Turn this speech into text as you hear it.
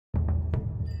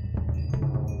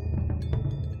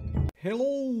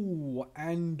Hello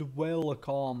and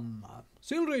welcome.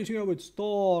 Silrace here with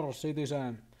Star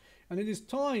Citizen, and it is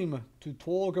time to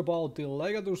talk about the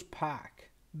Legatus pack.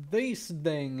 This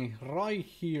thing right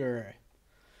here.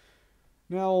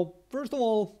 Now, first of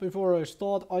all, before I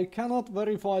start, I cannot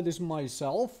verify this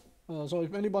myself. So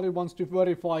if anybody wants to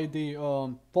verify the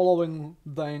following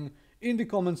thing in the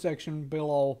comment section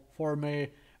below for me,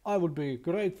 I would be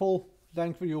grateful.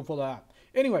 Thank you for that.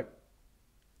 Anyway,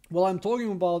 what I'm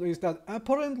talking about is that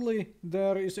apparently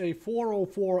there is a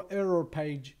 404 error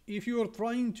page if you are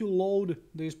trying to load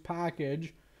this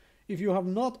package, if you have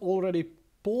not already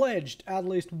pledged at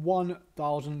least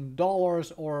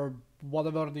 $1,000 or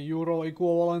whatever the euro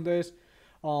equivalent is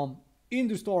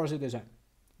into Star Citizen.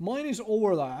 Mine is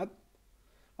over that.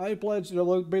 I pledged a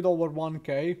little bit over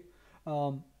 1k,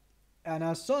 and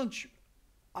as such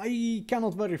I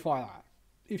cannot verify that.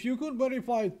 If you could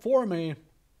verify it for me,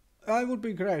 I would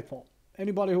be grateful.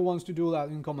 Anybody who wants to do that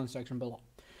in comment section below.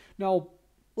 Now,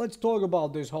 let's talk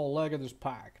about this whole Legatus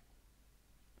pack.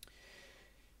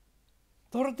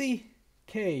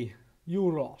 30k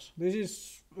euros. This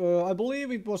is, I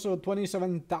believe it was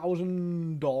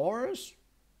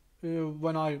 $27,000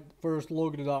 when I first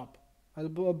looked it up. I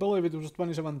believe it was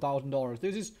 $27,000.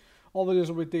 This is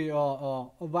obviously with the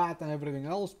VAT and everything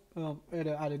else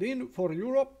added in for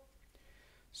Europe.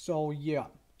 So yeah.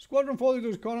 Squadron 42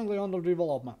 is currently under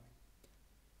development.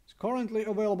 It's currently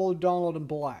available to download and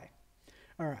play.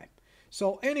 Alright.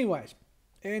 So anyways.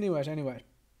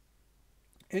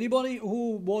 Anybody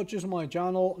who watches my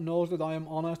channel knows that I am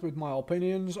honest with my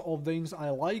opinions of things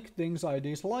I like, things I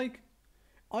dislike.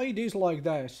 I dislike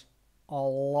this a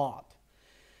lot.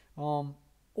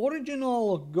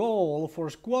 Original goal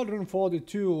for Squadron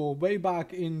 42 way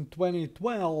back in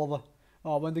 2012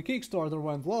 when the Kickstarter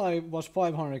went live was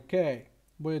 500k.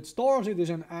 With Star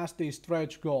Citizen as the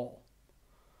stretch goal.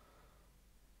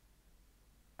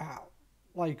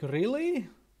 Like really?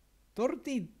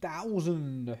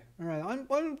 30,000. Alright, I'm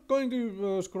going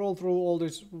to scroll through all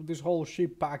this whole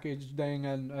ship package thing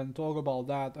and talk about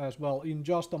that as well in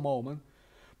just a moment.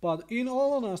 But in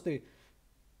all honesty,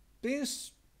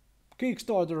 this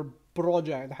Kickstarter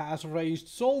project has raised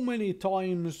so many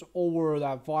times over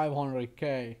that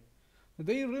 500k.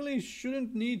 They really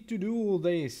shouldn't need to do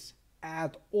this.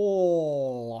 At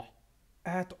all.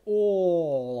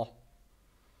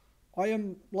 I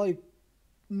am like,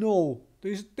 no,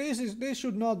 this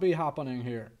should not be happening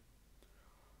here.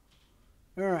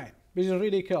 Alright, this is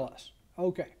ridiculous.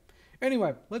 Okay.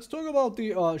 Anyway, let's talk about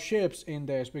the ships in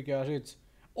this, because it's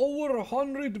over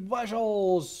 100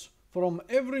 vessels from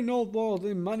every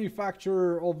noteworthy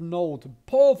manufacturer of note.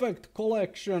 Perfect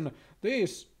collection.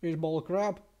 This is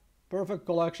bullcrap. Perfect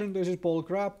collection. This is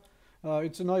bullcrap.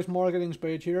 It's a nice marketing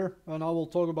page here, and I will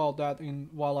talk about that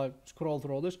while I scroll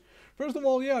through this. First of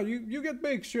all, yeah, you get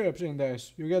big ships in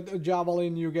this. You get a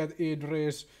Javelin, you get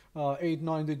Idris,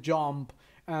 890 Jump,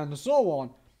 and so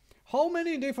on. How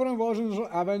many different versions of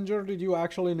Avenger did you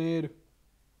actually need?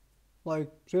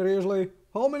 Like, seriously?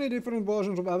 How many different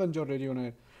versions of Avenger did you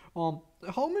need?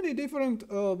 How many different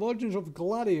versions of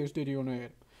Gladius did you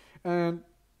need? And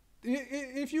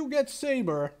if you get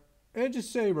Saber, Edge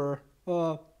Saber,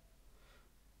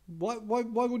 why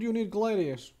would you need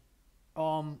Gladius?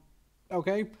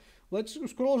 Okay, let's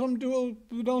scroll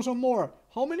down some more.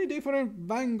 How many different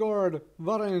Vanguard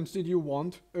variants did you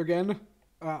want? Again,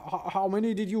 how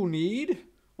many did you need?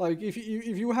 Like, if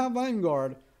you have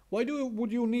Vanguard,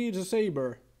 would you need a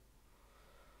Saber?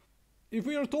 If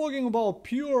we are talking about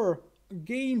pure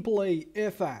gameplay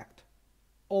effect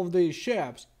of these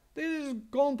ships, this is a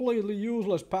completely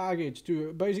useless package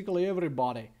to basically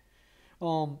everybody.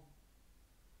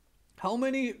 How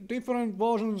many different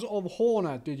versions of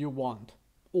Hornet did you want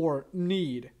or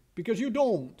need? Because you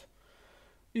don't.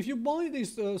 If you buy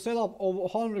this setup of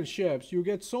 100 ships, you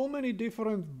get so many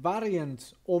different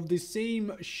variants of the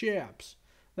same ships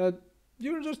that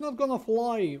you're just not gonna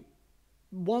fly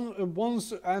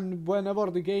once and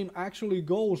whenever the game actually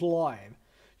goes live.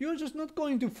 You're just not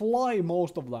going to fly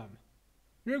most of them.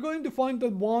 You're going to find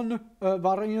that one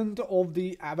variant of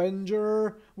the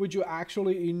Avenger which you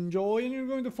actually enjoy, and you're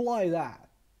going to fly that.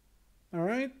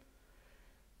 Alright?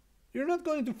 You're not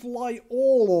going to fly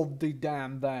all of the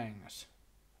damn things.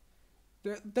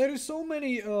 There is so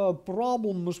many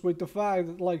problems with the fact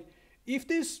that, like, if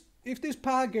this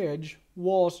package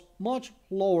was much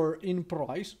lower in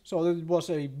price, so that it was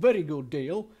a very good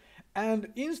deal,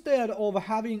 and instead of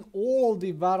having all the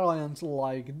variants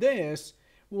like this,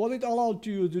 what it allowed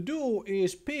you to do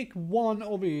is pick one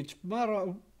of each,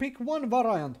 pick one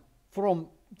variant from,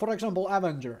 for example,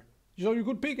 Avenger. So you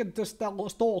could pick a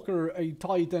Stalker, a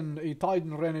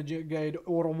Titan Renegade,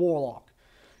 or a Warlock.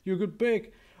 You could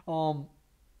pick one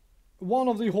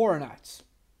of the Hornets.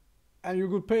 And you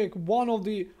could pick one of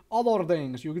the other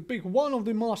things. You could pick one of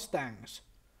the Mustangs.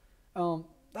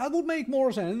 That would make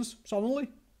more sense, suddenly.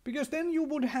 Because then you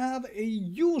would have a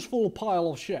useful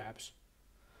pile of ships.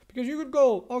 Because you could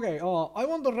go, okay, I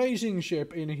want the racing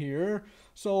ship in here,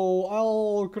 so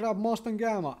I'll grab Mustang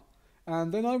Gamma.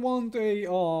 And then I want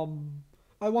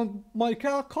my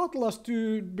Cutlass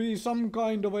to be some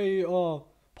kind of a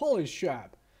police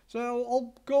ship. So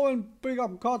I'll go and pick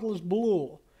up Cutlass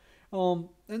Blue. And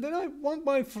then I want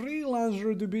my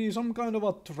Freelancer to be some kind of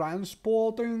a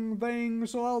transporting thing,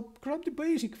 so I'll grab the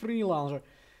basic Freelancer.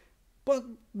 But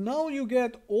now you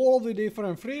get all the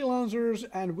different Freelancers,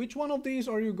 and which one of these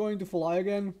are you going to fly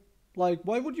again? Like,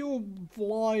 why would you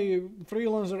fly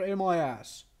Freelancer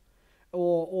MIS?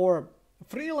 Or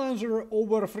Freelancer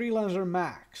over Freelancer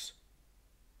Max?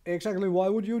 Exactly why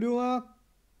would you do that?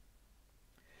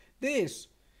 This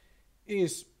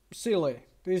is silly.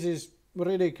 This is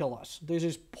ridiculous. This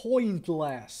is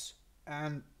pointless.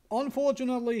 And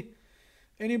unfortunately,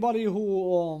 anybody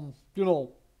who,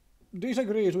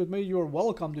 disagrees with me, you're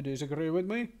welcome to disagree with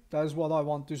me. That's what I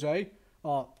want to say.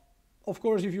 Of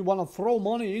course, if you want to throw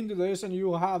money into this and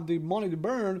you have the money to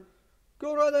burn,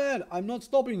 go right ahead. I'm not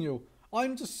stopping you.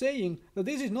 I'm just saying that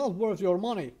this is not worth your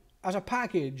money. As a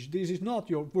package, this is not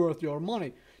worth your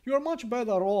money. You're much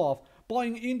better off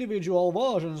buying individual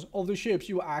versions of the ships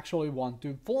you actually want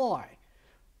to fly.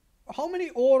 How many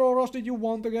Auroras did you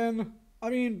want again? I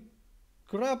mean,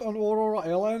 grab an Aurora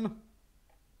LN.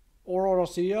 Aurora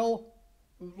CL,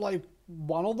 like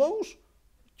one of those?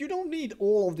 You don't need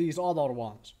all of these other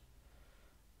ones.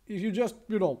 If you just,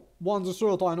 want a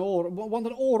certain want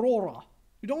an Aurora,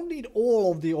 you don't need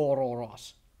all of the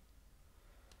Auroras.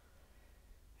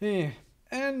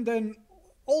 And then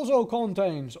also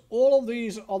contains all of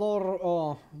these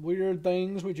other weird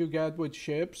things which you get with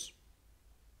ships.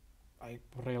 Like,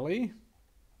 really?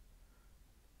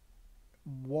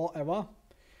 Whatever.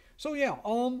 So yeah,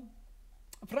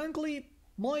 frankly,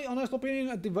 my honest opinion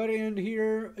at the very end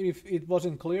here, if it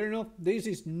wasn't clear enough, this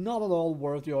is not at all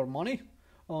worth your money.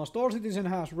 Star Citizen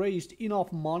has raised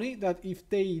enough money that if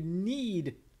they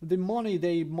need the money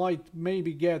they might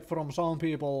maybe get from some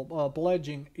people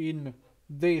pledging in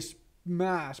this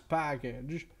mass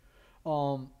package,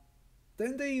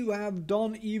 then they have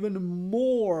done even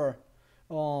more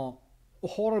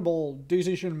horrible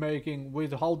decision making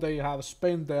with how they have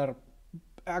spent their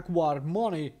acquired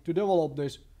money to develop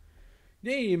this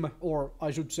game, or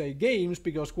I should say games,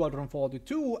 because Squadron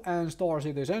 42 and Star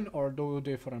Citizen are two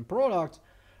different products,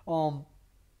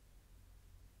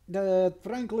 that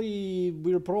frankly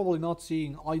we're probably not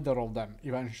seeing either of them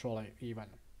eventually even.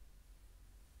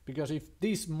 Because if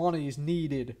this money is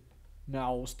needed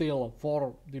now still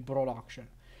for the production.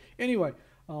 Anyway,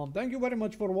 thank you very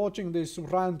much for watching this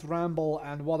rant, ramble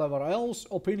and whatever else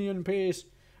opinion piece.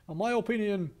 My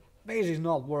opinion, this is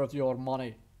not worth your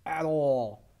money at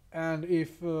all. And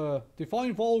if the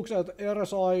fine folks at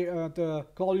RSI,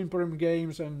 at Cloud Imperium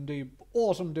Games and the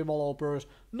awesome developers,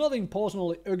 nothing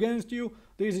personally against you,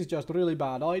 this is just really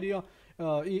bad idea.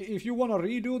 If you want to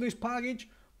redo this package,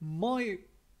 my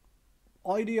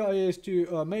idea is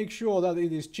to make sure that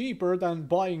it is cheaper than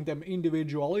buying them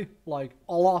individually, like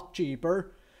a lot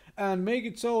cheaper, and make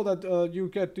it so that you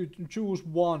get to choose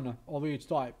one of each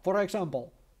type. For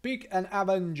example, pick an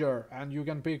Avenger, and you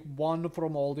can pick one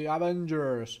from all the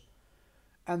Avengers,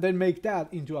 and then make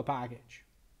that into a package.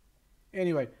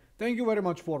 Anyway, thank you very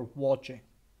much for watching.